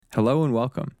Hello and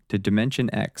welcome to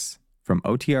Dimension X from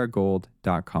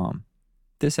OTRGold.com.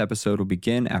 This episode will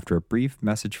begin after a brief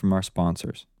message from our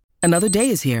sponsors. Another day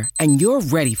is here, and you're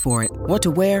ready for it. What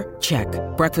to wear? Check.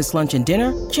 Breakfast, lunch, and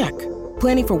dinner? Check.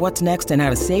 Planning for what's next and how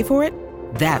to save for it?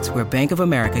 That's where Bank of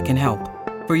America can help.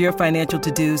 For your financial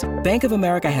to-dos, Bank of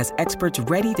America has experts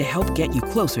ready to help get you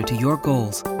closer to your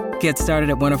goals. Get started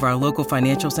at one of our local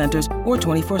financial centers or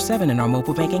 24/7 in our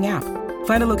mobile banking app.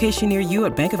 Find a location near you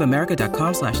at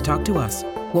bankofamerica.com/talktous.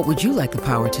 What would you like the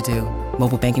power to do?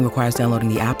 Mobile banking requires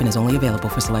downloading the app and is only available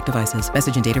for select devices.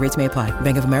 Message and data rates may apply.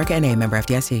 Bank of America N.A., member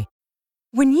FDIC.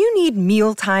 When you need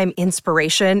mealtime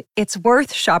inspiration, it's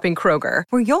worth shopping Kroger,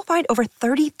 where you'll find over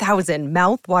 30,000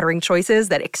 mouth-watering choices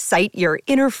that excite your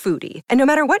inner foodie. And no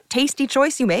matter what tasty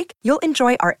choice you make, you'll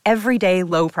enjoy our everyday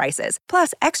low prices,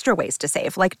 plus extra ways to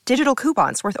save, like digital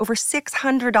coupons worth over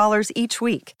 $600 each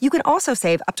week. You can also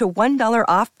save up to $1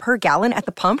 off per gallon at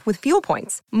the pump with fuel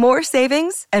points. More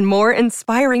savings and more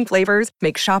inspiring flavors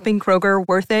make shopping Kroger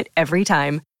worth it every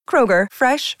time. Kroger,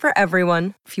 fresh for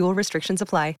everyone. Fuel restrictions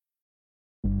apply.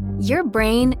 Your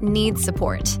brain needs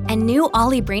support, and new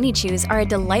Ollie Brainy Chews are a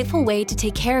delightful way to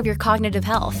take care of your cognitive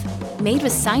health. Made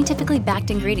with scientifically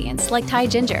backed ingredients like Thai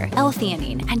ginger,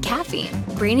 L-theanine, and caffeine,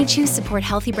 Brainy Chews support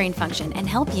healthy brain function and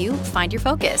help you find your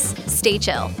focus, stay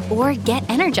chill, or get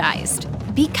energized.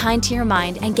 Be kind to your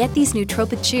mind and get these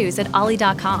nootropic chews at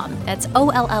ollie.com. That's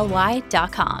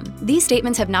OLLY.com. These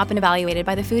statements have not been evaluated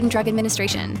by the Food and Drug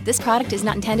Administration. This product is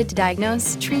not intended to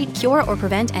diagnose, treat, cure, or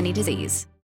prevent any disease.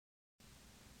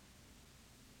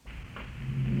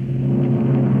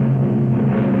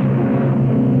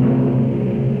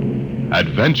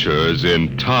 Adventures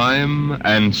in Time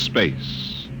and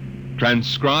Space,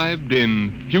 transcribed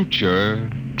in future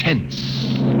tense.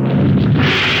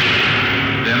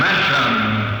 Dimension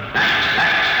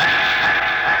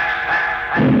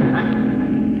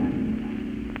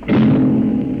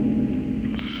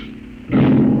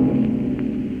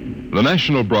The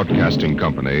National Broadcasting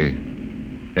Company,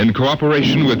 in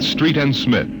cooperation with Street and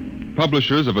Smith,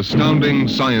 publishers of astounding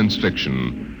science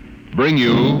fiction, bring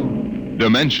you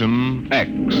Dimension X.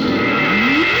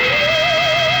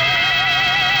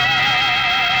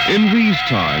 In these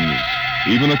times,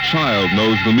 even a child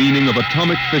knows the meaning of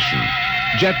atomic fission,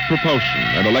 jet propulsion,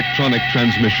 and electronic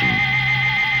transmission.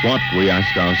 What, we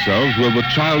ask ourselves, will the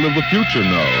child of the future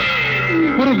know?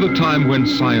 What of the time when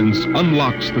science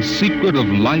unlocks the secret of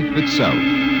life itself?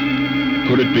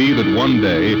 Could it be that one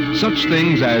day, such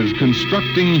things as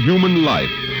constructing human life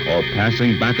or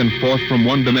passing back and forth from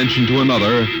one dimension to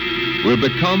another will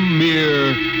become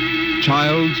mere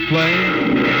child's play?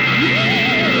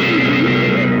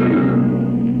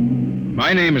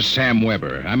 My name is Sam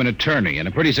Weber. I'm an attorney, and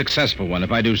a pretty successful one,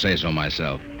 if I do say so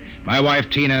myself. My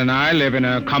wife, Tina, and I live in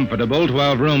a comfortable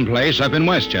 12-room place up in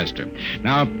Westchester.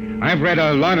 Now, I've read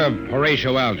a lot of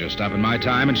Horatio Alger stuff in my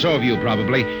time, and so have you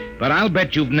probably, but I'll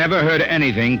bet you've never heard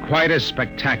anything quite as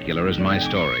spectacular as my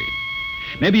story.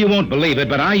 Maybe you won't believe it,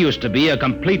 but I used to be a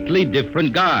completely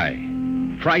different guy.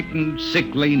 Frightened,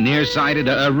 sickly, nearsighted,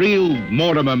 a real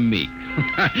Mortimer Meek.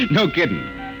 No kidding.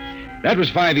 That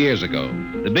was 5 years ago.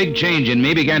 The big change in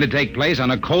me began to take place on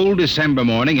a cold December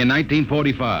morning in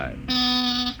 1945.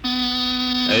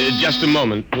 Just a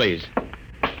moment, please.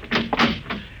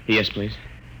 Yes, please.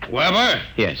 Weber?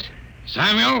 Yes.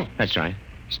 Samuel? That's right.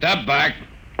 Step back.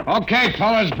 Okay,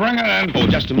 fellas, bring it in. Oh,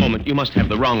 just a moment. You must have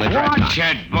the wrong address. Watch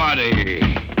it, buddy.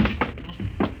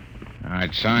 All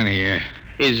right, sign here.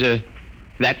 Is,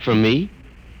 that for me?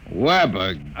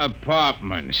 Weber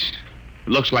Apartments.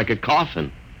 Looks like a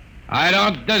coffin. I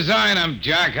don't design them,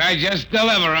 Jack. I just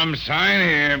deliver them. Sign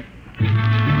here.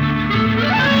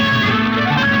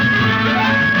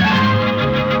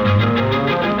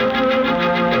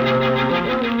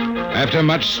 After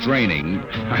much straining,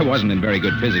 I wasn't in very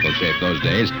good physical shape those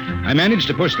days, I managed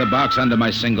to push the box under my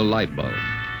single light bulb.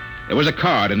 There was a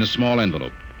card in a small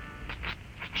envelope.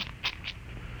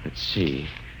 Let's see.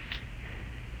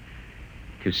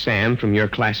 To Sam from your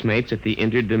classmates at the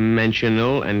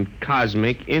Interdimensional and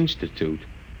Cosmic Institute.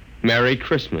 Merry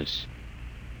Christmas.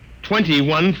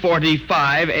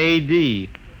 2145 A.D.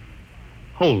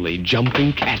 Holy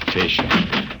jumping catfish.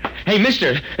 Hey,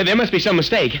 mister, there must be some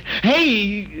mistake.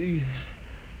 Hey!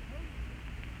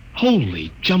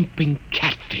 Holy jumping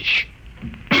catfish.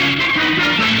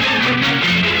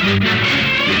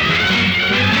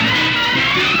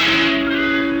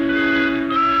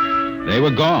 They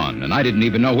were gone, and I didn't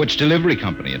even know which delivery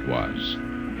company it was.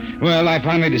 Well, I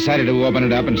finally decided to open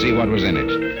it up and see what was in it.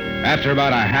 After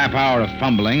about a half hour of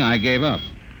fumbling, I gave up.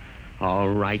 All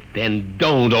right, then,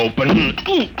 don't open.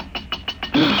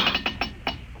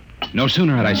 No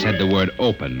sooner had I said the word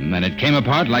open than it came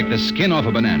apart like the skin off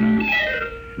a banana.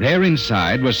 There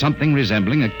inside was something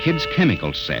resembling a kid's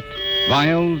chemical set.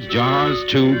 Vials, jars,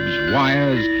 tubes,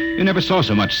 wires. You never saw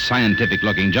so much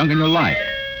scientific-looking junk in your life.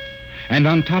 And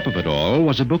on top of it all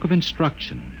was a book of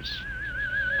instructions.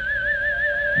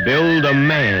 Build a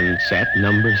man set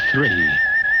number 3.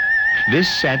 This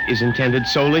set is intended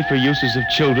solely for uses of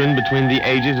children between the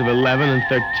ages of 11 and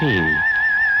 13.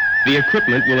 The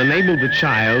equipment will enable the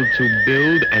child to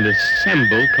build and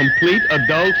assemble complete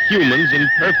adult humans in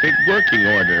perfect working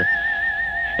order.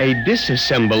 A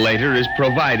disassemblator is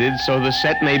provided so the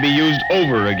set may be used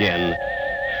over again.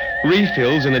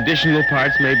 Refills and additional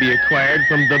parts may be acquired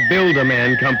from the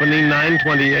Build-A-Man Company,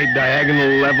 928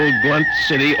 Diagonal Level, Blunt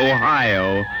City,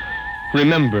 Ohio.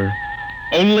 Remember,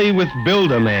 only with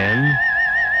Build-A-Man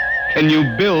can you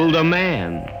build a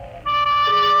man.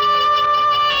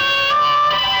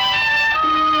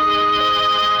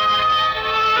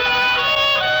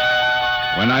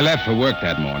 When I left for work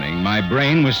that morning, my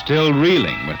brain was still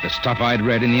reeling with the stuff I'd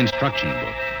read in the instruction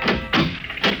book.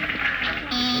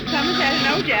 Somerset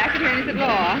and Ojack, attorneys at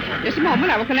law. Just a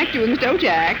moment, I will connect you with Mr.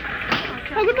 Ojack.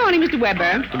 Oh, good morning, Mr.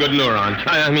 Weber. Good neuron.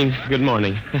 Good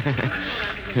morning.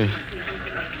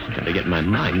 Gotta get my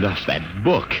mind off that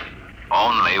book.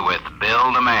 Only with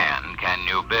Build a Man can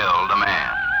you build a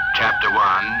man. Chapter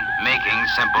 1, Making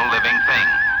Simple Living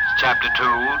Things. Chapter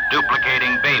 2,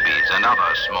 Duplicating Babies and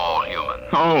Other Small Humans.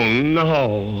 Oh,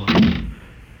 no.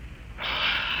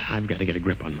 I've got to get a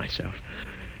grip on myself.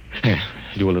 Here,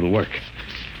 do a little work.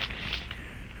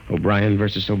 O'Brien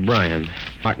versus O'Brien.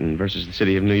 Martin versus the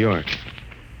city of New York.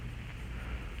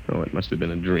 Oh, it must have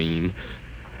been a dream.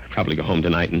 Probably go home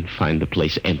tonight and find the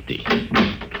place empty.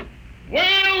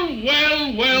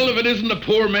 Well, if it isn't the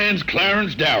poor man's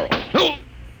Clarence Darrow. Oh.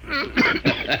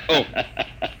 Oh.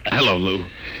 Hello, Lou.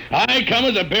 I come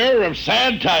as a bearer of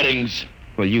sad tidings.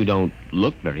 Well, you don't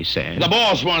look very sad. The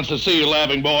boss wants to see you,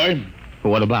 laughing boy.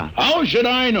 What about? How should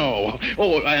I know?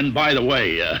 Oh, and by the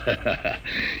way,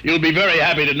 you'll be very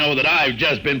happy to know that I've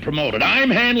just been promoted. I'm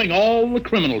handling all the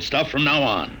criminal stuff from now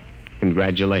on.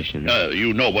 Congratulations.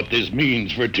 You know what this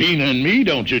means for Tina and me,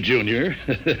 don't you, Junior?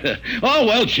 Oh,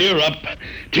 well, cheer up.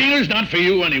 Tina's not for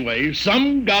you anyway.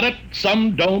 Some got it,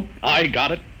 some don't. I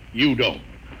got it, you don't.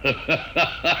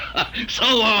 So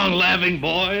long, laughing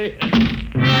boy.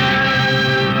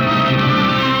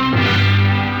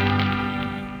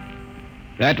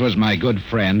 That was my good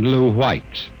friend, Lou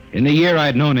White. In the year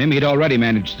I'd known him, he'd already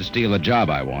managed to steal a job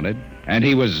I wanted, and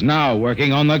he was now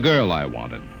working on the girl I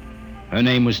wanted. Her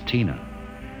name was Tina.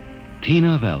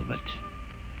 Tina Velvet.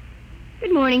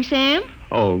 Good morning, Sam.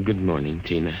 Oh, good morning,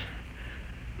 Tina.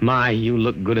 My, you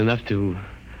look good enough to...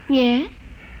 Yeah?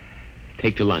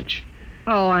 Take to lunch.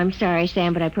 Oh, I'm sorry,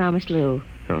 Sam, but I promised Lou.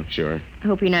 Oh, sure. I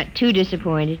hope you're not too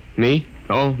disappointed. Me?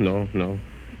 Oh, no.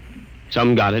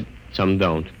 Some got it, some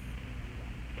don't.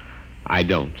 I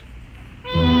don't.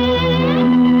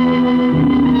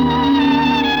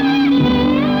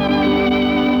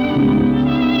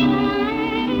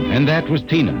 And that was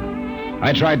Tina.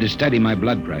 I tried to steady my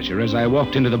blood pressure as I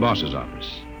walked into the boss's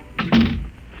office.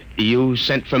 You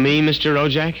sent for me, Mr.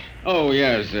 Ojack? Oh,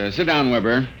 yes. Sit down,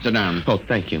 Weber. Sit down. Oh,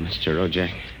 thank you, Mr.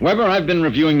 Ojack. Weber, I've been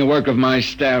reviewing the work of my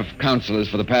staff counselors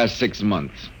for the past 6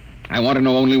 months. I want to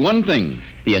know only one thing.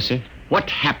 Yes, sir? What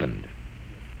happened?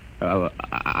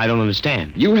 I don't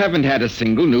understand. You haven't had a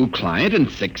single new client in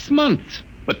 6 months.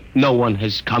 But no one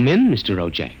has come in, Mr.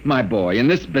 Ojack. My boy, in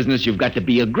this business, you've got to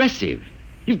be aggressive.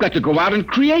 You've got to go out and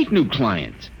create new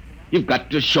clients. You've got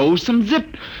to show some zip.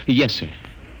 Yes, sir.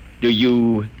 Do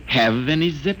you have any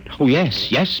zip? Oh, yes,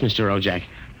 Mr. Ojack.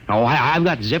 Oh, I've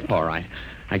got zip, all right.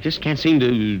 I just can't seem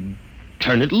to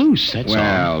turn it loose, that's all.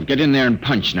 Well, get in there and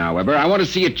punch now, Weber. I want to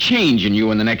see a change in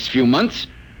you in the next few months.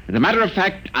 As a matter of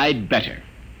fact, I'd better.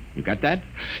 You got that?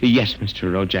 Yes,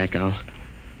 Mr. Ojack.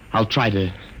 I'll try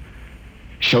to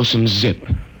show some zip.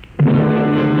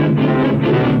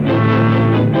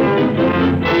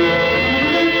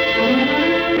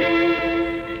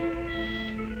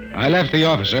 I left the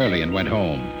office early and went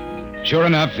home. Sure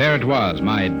enough, there it was,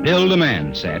 my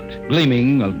Build-A-Man set,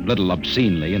 gleaming a little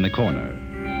obscenely in the corner.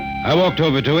 I walked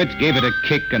over to it, gave it a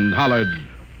kick, and hollered,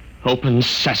 "Open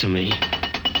sesame."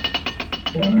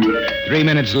 3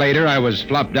 minutes later, I was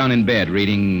flopped down in bed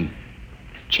reading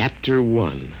Chapter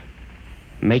 1,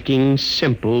 Making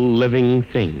Simple Living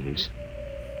Things.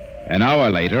 An hour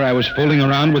later, I was fooling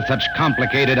around with such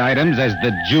complicated items as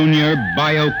the Junior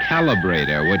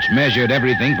Biocalibrator, which measured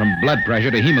everything from blood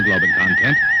pressure to hemoglobin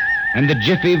content, and the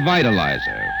Jiffy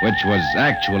Vitalizer, which was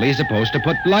actually supposed to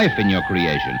put life in your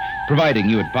creation, providing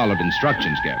you had followed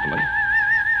instructions carefully.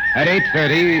 At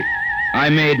 8:30, I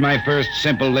made my first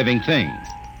simple living thing.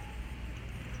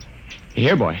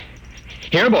 Here, boy.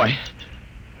 Here, boy.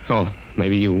 Oh,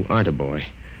 maybe you aren't a boy.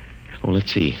 Oh,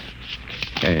 let's see.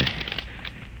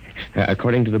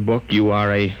 According to the book, you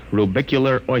are a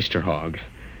rubicular oyster hog.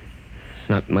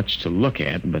 Not much to look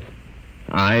at, but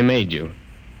I made you.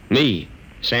 Me,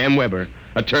 Sam Weber,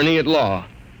 attorney at law.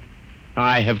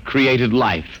 I have created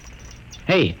life.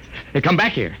 Hey, come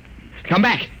back here. Come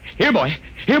back. Here, boy.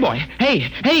 Here, boy. Hey,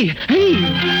 hey, hey.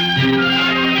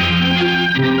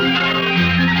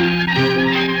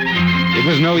 It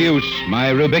was no use.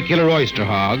 My rubicular oyster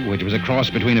hog, which was a cross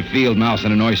between a field mouse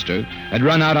and an oyster, had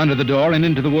run out under the door and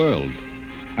into the world.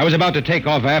 I was about to take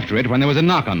off after it when there was a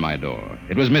knock on my door.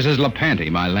 It was Mrs.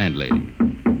 Lepanty, my landlady.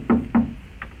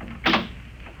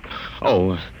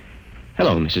 Oh,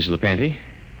 hello, Mrs. Lepanty.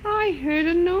 I heard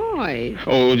a noise.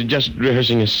 Oh, just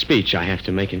rehearsing a speech I have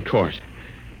to make in court.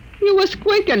 You were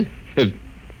squeaking. A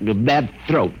bad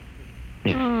throat.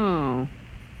 Yeah. Oh.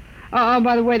 Oh,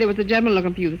 by the way, there was a gentleman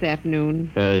looking for you this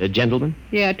afternoon. A gentleman?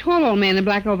 Yeah, a tall old man in a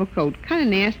black overcoat. Kind of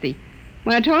nasty.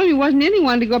 When I told him he wasn't in, he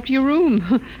wanted to go up to your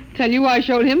room. Tell you I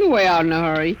showed him the way out in a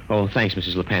hurry. Oh, thanks,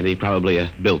 Mrs. Lepanty. Probably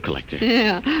a bill collector.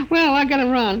 Yeah. Well, I gotta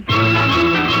run.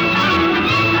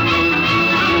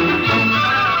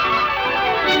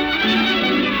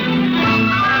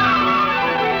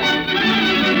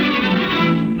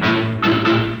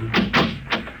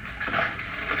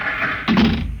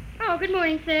 Good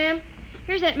morning, Sam.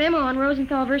 Here's that memo on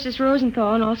Rosenthal versus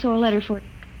Rosenthal and also a letter for...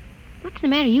 What's the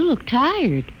matter? You look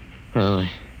tired. Well, I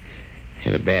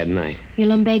had a bad night. Your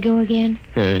lumbago again?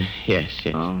 Yes.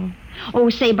 Oh,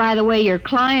 say, by the way, your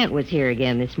client was here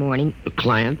again this morning. The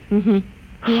client? Mm-hmm.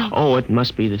 Yeah. Oh, it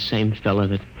must be the same fella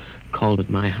that called at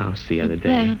my house the other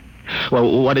day. Yeah.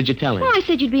 Well, what did you tell him? Well, I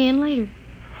said you'd be in later.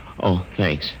 Oh,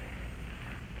 thanks.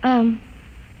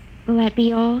 Will that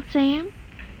be all, Sam?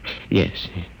 Yes.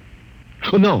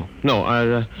 Oh, no.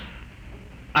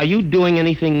 Are you doing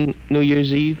anything New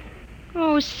Year's Eve?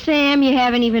 Oh, Sam, you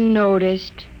haven't even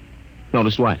noticed.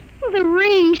 Noticed what? Well, the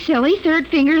ring, silly. Third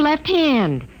finger, left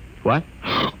hand. What?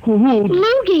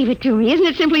 Lou gave it to me. Isn't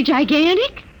it simply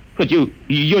gigantic? But you're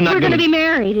not We're going to be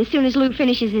married as soon as Lou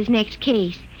finishes his next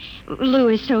case. Lou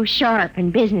is so sharp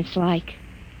and businesslike.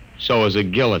 So is a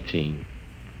guillotine.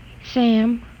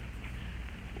 Sam,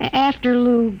 after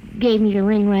Lou gave me the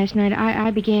ring last night,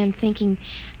 I began thinking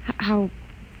how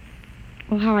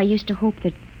I used to hope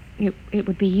that it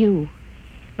would be you.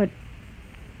 But,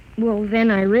 well,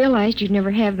 then I realized you'd never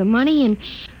have the money, and,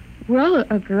 well,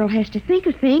 a girl has to think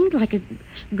of things like a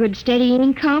good steady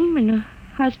income and a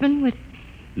husband with...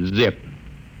 Zip.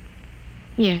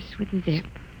 Yes, with zip.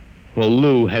 Well,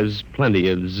 Lou has plenty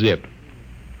of zip.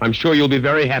 I'm sure you'll be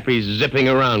very happy zipping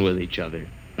around with each other.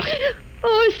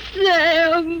 Oh,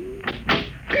 Sam.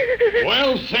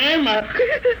 Well, Sam,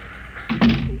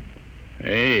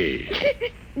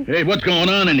 Hey, what's going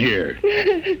on in here?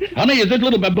 Honey, is this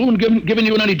little baboon giving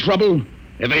you any trouble?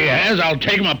 If he has, I'll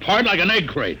take him apart like an egg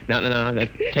crate. No.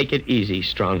 Take it easy,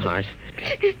 Strongheart.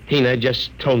 Tina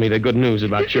just told me the good news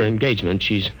about your engagement.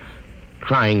 She's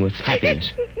crying with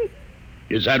happiness.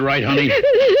 Is that right, honey?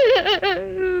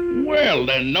 Well,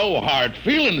 then, no hard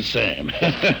feelings, Sam.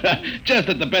 Just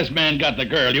that the best man got the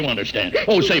girl, you understand.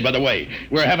 Oh, say, by the way,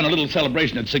 we're having a little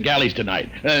celebration at Segali's tonight.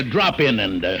 Drop in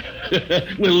and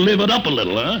we'll live it up a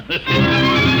little, huh?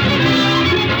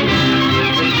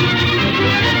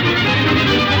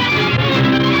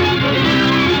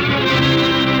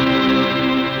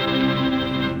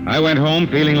 I went home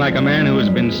feeling like a man who has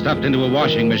been stuffed into a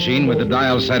washing machine with the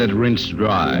dial set at rinsed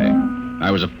dry.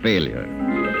 I was a failure.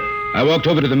 I walked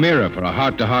over to the mirror for a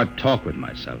heart-to-heart talk with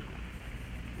myself.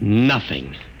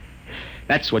 Nothing.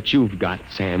 That's what you've got,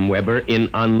 Sam Weber, in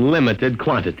unlimited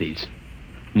quantities.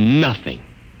 Nothing.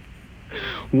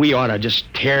 We ought to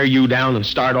just tear you down and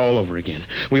start all over again.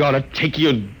 We ought to take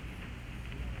you...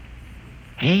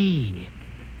 Hey.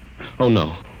 Oh,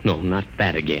 no, not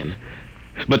that again.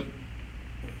 But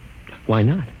why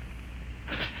not?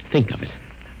 Think of it.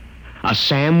 A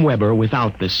Sam Weber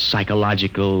without the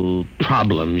psychological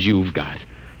problems you've got.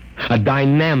 A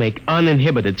dynamic,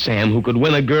 uninhibited Sam who could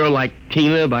win a girl like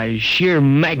Tina by sheer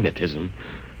magnetism.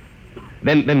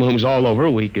 Then when it was all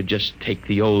over, we could just take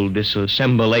the old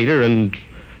disassemblator and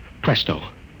presto.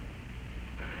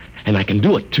 And I can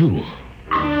do it, too.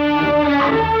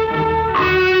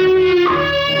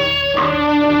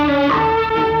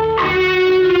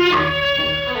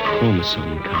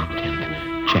 Chromosome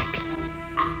content. Check.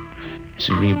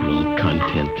 Cerebral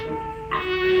content.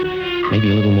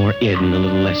 Maybe a little more id and a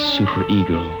little less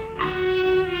superego.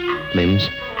 Limbs,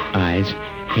 eyes,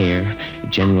 hair,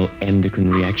 general endocrine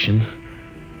reaction.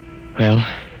 Well,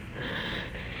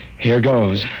 here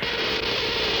goes.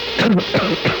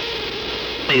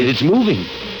 It's moving.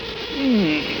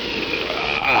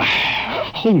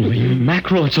 Holy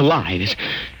mackerel, it's alive.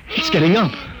 It's getting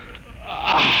up.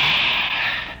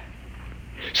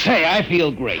 Say, I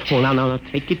feel great. Well, now,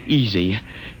 take it easy.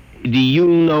 Do you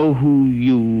know who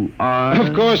you are?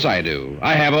 Of course I do.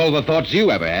 I have all the thoughts you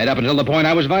ever had up until the point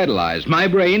I was vitalized. My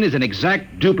brain is an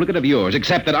exact duplicate of yours,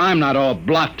 except that I'm not all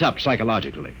blocked up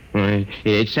psychologically. Right.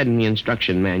 It said in the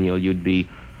instruction manual you'd be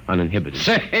uninhibited.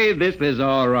 Say, this is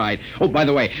all right. Oh, by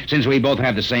the way, since we both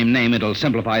have the same name, it'll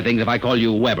simplify things if I call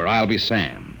you Weber. I'll be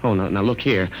Sam. Oh, now look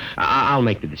here. I'll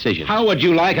make the decision. How would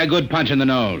you like a good punch in the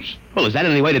nose? Well, is that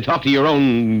any way to talk to your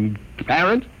own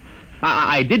parent?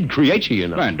 I did create you, you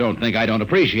know. Well, don't think I don't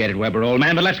appreciate it, Weber, old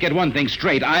man, but let's get one thing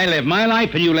straight. I live my life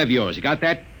and you live yours. You got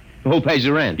that? Who pays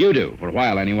the rent? You do, for a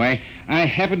while anyway. I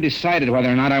haven't decided whether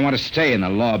or not I want to stay in the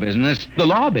law business. The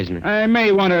law business? I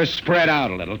may want to spread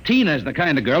out a little. Tina's the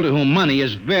kind of girl to whom money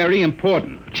is very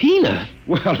important. Tina?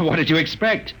 Well, what did you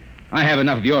expect? I have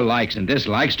enough of your likes and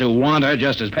dislikes to want her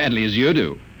just as badly as you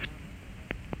do.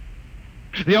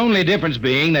 The only difference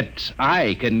being that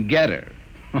I can get her.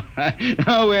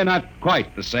 No, we're not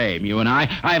quite the same, you and I.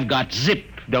 I've got zip.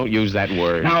 Don't use that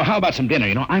word. Now, how about some dinner?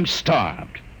 You know, I'm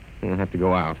starved. I'll have to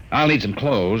go out. I'll need some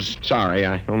clothes. Sorry,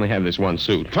 I only have this one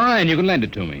suit. Fine, you can lend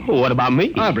it to me. Well, what about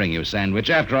me? I'll bring you a sandwich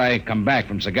after I come back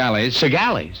from Segali's.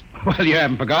 Segali's? Well, you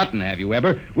haven't forgotten, have you,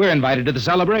 Weber? We're invited to the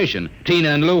celebration.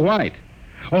 Tina and Lou White.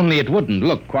 Only it wouldn't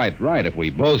look quite right if we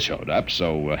both showed up,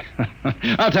 so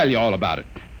I'll tell you all about it.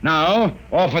 Now,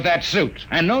 off with that suit,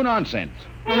 and no nonsense.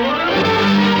 Well,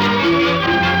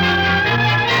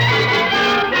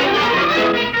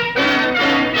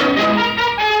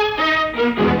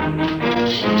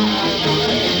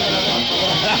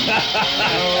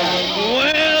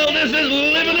 this is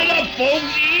living it up,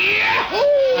 folks. Yahoo!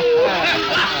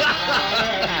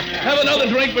 Have another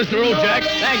drink, Mr. O'Jack.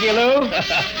 Thank you, Lou.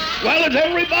 Well, is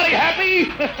everybody happy?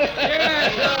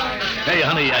 Hey,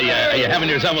 honey, are you having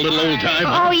yourself a little old time?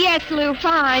 Oh, yes, Lou.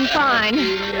 Fine.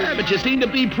 Yeah, but you seem to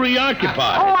be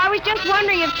preoccupied. Oh, I was just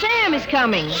wondering if Sam is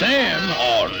coming. Sam?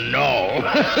 Oh, no.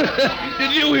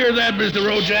 Did you hear that, Mr.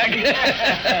 O'Jack?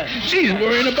 She's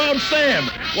worrying about Sam.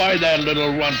 Why, that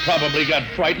little runt probably got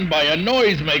frightened by a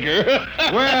noisemaker.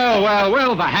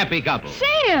 Well, the happy couple.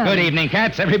 Sam! Good evening,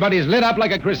 cats. Everybody's lit up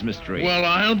like a Christmas tree. Well,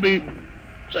 I'll be...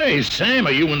 Say, Sam,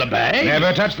 are you in the bag?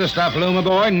 Never touch the stuff, Lou, my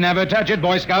boy. Never touch it.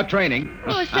 Boy Scout training.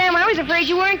 Oh, Sam, I was afraid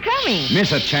you weren't coming.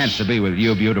 Miss a chance to be with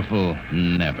you, beautiful.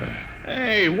 Never.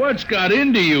 Hey, what's got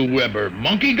into you, Weber?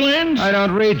 Monkey glands? I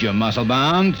don't read you,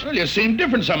 muscle-bound. Well, you seem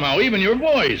different somehow, even your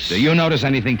voice. Do you notice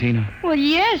anything, Tina? Well,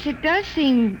 yes, it does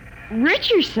seem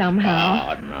richer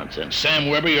somehow. Oh, nonsense. Sam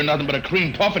Weber, you're nothing but a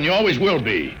cream puff, and you always will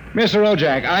be. Mr.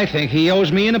 O'Jack, I think he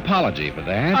owes me an apology for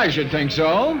that. I should think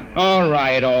so. All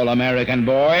right, all-American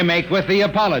boy, make with the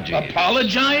apology.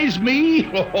 Apologize, me?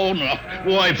 Oh, no.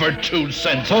 Why, for 2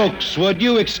 cents? Folks, would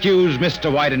you excuse Mr.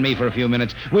 White and me for a few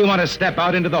minutes? We want to step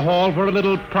out into the hall for a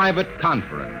little private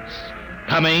conference.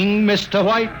 Coming, Mr.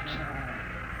 White?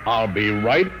 I'll be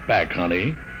right back,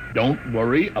 honey. Don't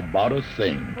worry about a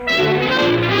thing.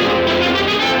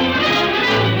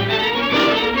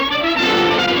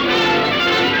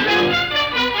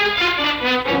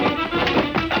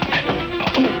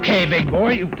 Okay, big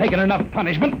boy, you've taken enough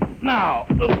punishment. Now.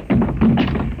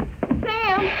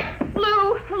 Sam!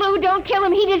 Lou, don't kill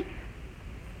him. He did...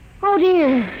 Oh,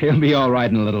 dear. He'll be all right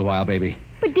in a little while, baby.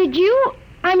 But did you...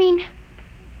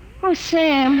 Oh,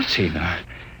 Sam. Tina.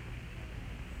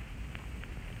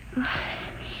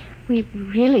 We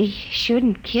really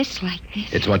shouldn't kiss like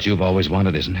this. It's what you've always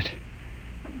wanted, isn't it?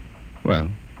 Well,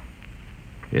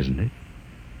 isn't it?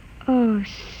 Oh,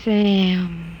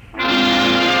 Sam.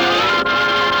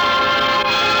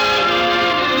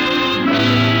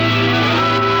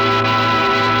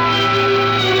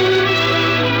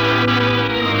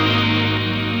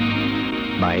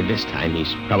 By this time,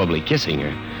 he's probably kissing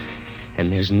her.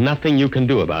 And there's nothing you can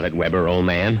do about it, Weber, old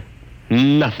man.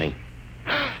 Nothing.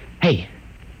 Hey,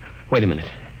 wait a minute.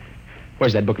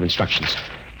 Where's that book of instructions?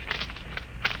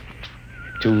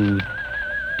 To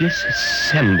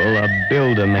disassemble a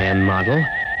Build-A-Man model,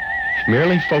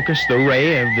 merely focus the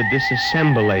ray of the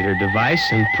disassemblator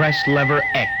device and press lever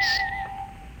X.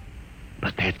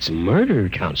 But that's murder,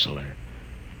 counselor.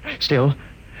 Still,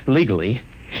 legally,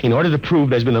 in order to prove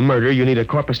there's been a murder, you need a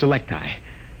corpus delicti.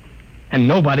 And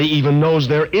nobody even knows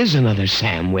there is another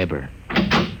Sam Weber.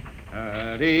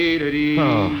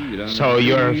 Oh, so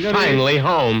you're finally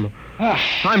home.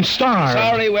 I'm starved.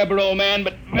 Sorry, Weber, old man,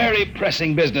 but very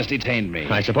pressing business detained me.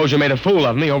 I suppose you made a fool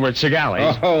of me over at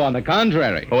Segali's. Oh, on the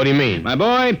contrary. What do you mean? My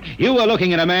boy, you are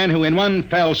looking at a man who in one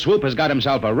fell swoop has got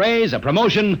himself a raise, a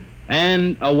promotion,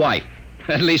 and a wife.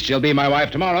 At least she'll be my wife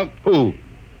tomorrow. Who?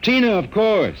 Tina, of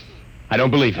course. I don't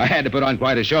believe it. I had to put on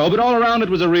quite a show, but all around it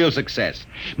was a real success.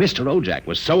 Mr. Ojak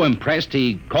was so impressed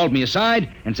he called me aside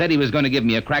and said he was going to give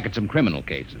me a crack at some criminal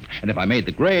cases. And if I made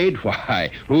the grade, why,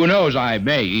 who knows, I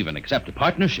may even accept a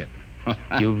partnership.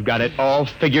 You've got it all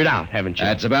figured out, haven't you?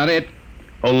 That's about it.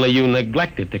 Only you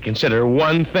neglected to consider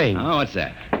one thing. Oh, what's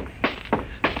that?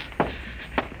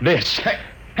 This.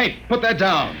 Hey, put that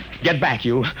down. Get back,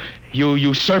 you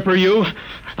usurper, you.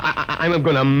 I'm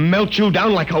going to melt you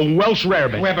down like a Welsh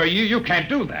rarebit. Weber, you can't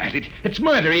do that. It's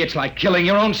murder. It's like killing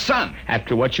your own son.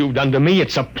 After what you've done to me,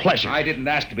 it's a pleasure. I didn't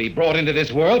ask to be brought into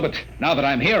this world, but now that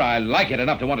I'm here, I like it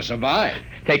enough to want to survive.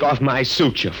 Take off my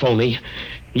suit, you phony.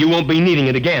 You won't be needing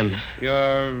it again.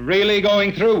 You're really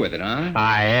going through with it, huh?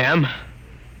 I am.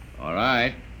 All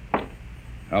right.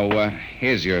 Oh,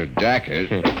 here's your jacket.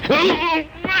 Give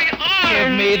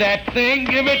me that thing.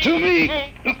 Give it to me.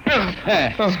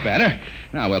 That's better.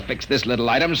 Now we'll fix this little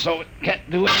item so it can't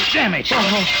do any damage.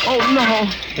 Oh,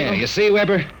 no. Yeah, you see,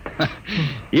 Weber?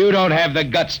 You don't have the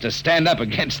guts to stand up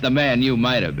against the man you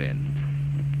might have been.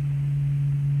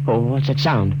 Oh, what's that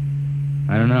sound?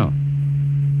 I don't know.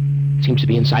 Seems to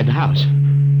be inside the house.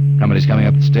 Somebody's coming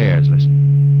up the stairs. Listen.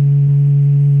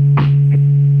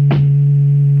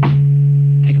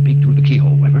 Take a peek through the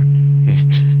keyhole, Weber.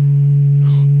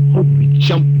 Holy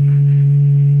jump.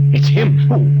 It's him.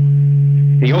 Who?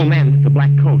 The old man with the black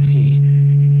coat.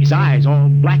 His eyes all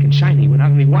black and shiny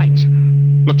without any whites.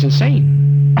 Looks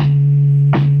insane.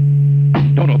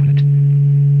 Don't open it.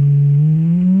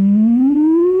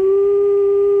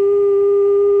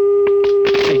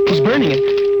 He's burning it.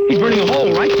 He's burning a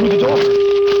hole right through the door.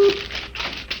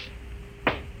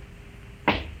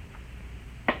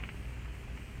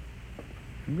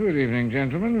 Good evening,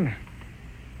 gentlemen.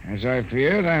 As I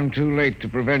feared, I'm too late to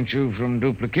prevent you from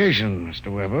duplication,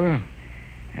 Mr. Weber.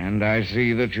 And I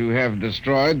see that you have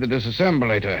destroyed the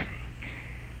disassemblator.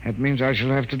 That means I shall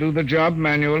have to do the job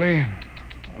manually.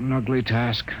 An ugly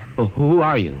task. Well, who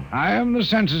are you? I am the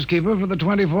census keeper for the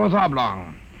 24th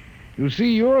Oblong. You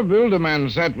see, your Build-A-Man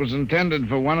set was intended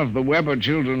for one of the Weber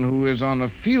children who is on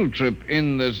a field trip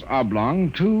in this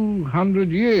oblong 200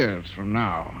 years from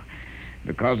now.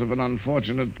 Because of an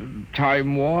unfortunate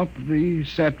time warp, the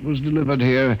set was delivered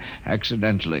here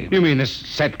accidentally. You mean this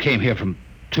set came here from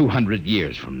 200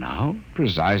 years from now?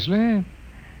 Precisely.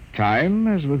 Time,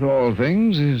 as with all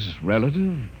things, is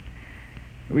relative.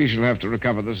 We shall have to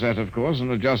recover the set, of course, and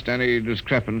adjust any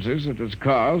discrepancies it has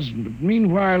caused. But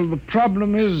meanwhile, the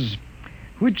problem is,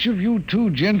 which of you two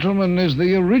gentlemen is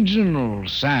the original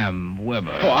Sam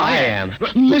Weber? Oh, I am.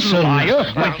 Listen, liar.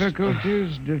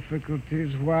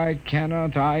 Difficulties. Why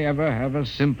cannot I ever have a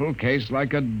simple case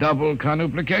like a double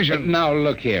conuplication? Now,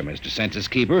 look here, Mr. Census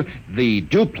Keeper. The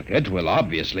duplicate will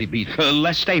obviously be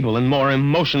less stable and more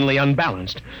emotionally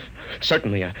unbalanced.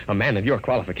 Certainly, a man of your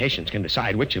qualifications can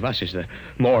decide which of us is the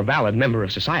more valid member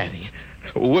of society.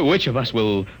 Which of us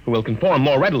will conform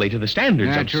more readily to the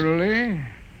standards Naturally.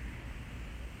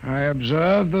 I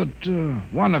observe that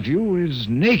one of you is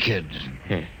naked.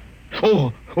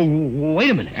 Oh, wait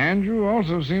a minute. And you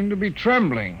also seem to be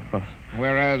trembling.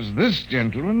 Whereas this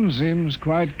gentleman seems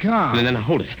quite calm. No,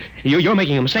 hold it. You're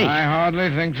making a mistake. I hardly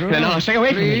think so. No, stay away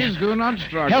from me. Please do not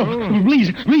struggle. Help,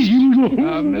 please.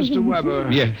 Mr.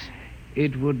 Weber. Yes.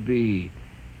 It would be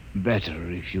better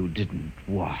if you didn't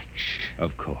watch.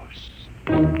 Of course.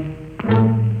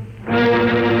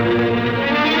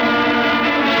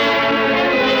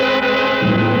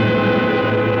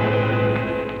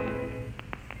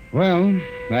 Well,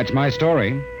 that's my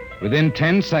story. Within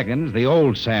 10 seconds, the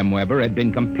old Sam Weber had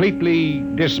been completely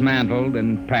dismantled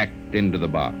and packed into the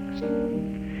box.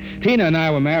 Tina and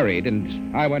I were married,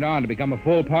 and I went on to become a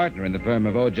full partner in the firm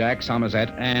of Ojak,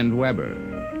 Somerset, and Weber.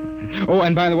 Oh,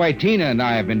 and by the way, Tina and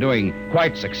I have been doing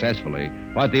quite successfully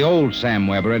what the old Sam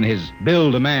Weber and his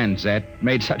Build-A-Man set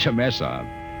made such a mess of.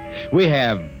 We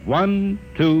have 1,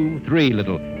 2, 3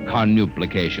 little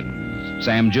conuplications.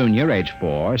 Sam Jr., age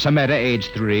 4, Sameta, age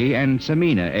 3, and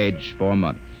Samina, age 4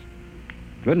 months.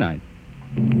 Good night.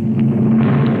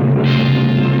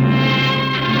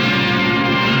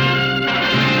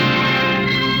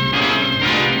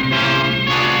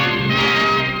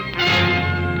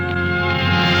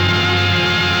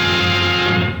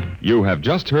 You have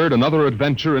just heard another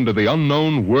adventure into the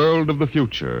unknown world of the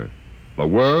future. The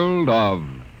world of...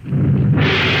 Dimension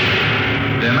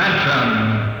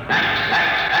X.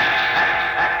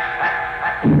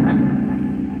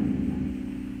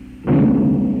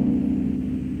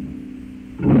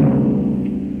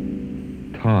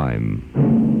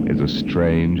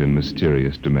 strange and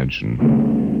mysterious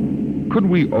dimension. Could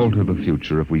we alter the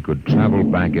future if we could travel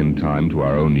back in time to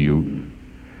our own youth?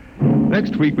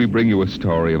 Next week, we bring you a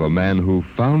story of a man who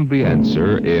found the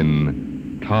answer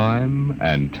in Time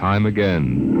and Time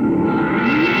Again.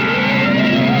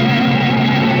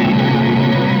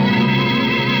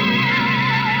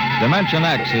 Dimension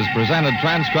X is presented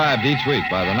transcribed each week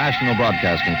by the National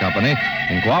Broadcasting Company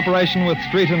in cooperation with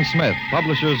Street & Smith,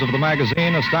 publishers of the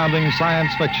magazine Astounding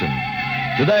Science Fiction.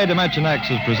 Today, Dimension X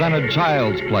is presented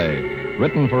Child's Play,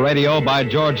 written for radio by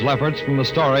George Lefferts from the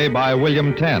story by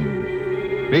William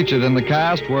Tenn. Featured in the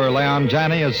cast were Leon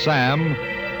Janney as Sam,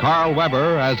 Carl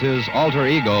Weber as his alter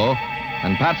ego,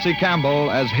 and Patsy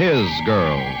Campbell as his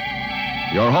girl.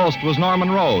 Your host was Norman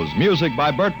Rose, music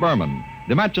by Burt Berman.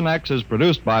 Dimension X is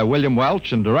produced by William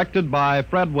Welch and directed by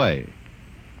Fred Way.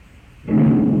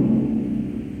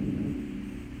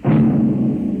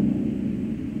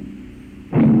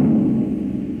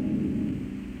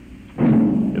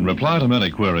 In reply to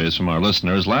many queries from our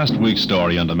listeners, last week's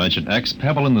story on Dimension X,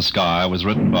 Pebble in the Sky, was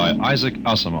written by Isaac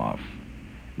Asimov.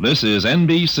 This is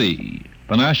NBC,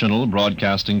 the National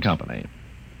Broadcasting Company.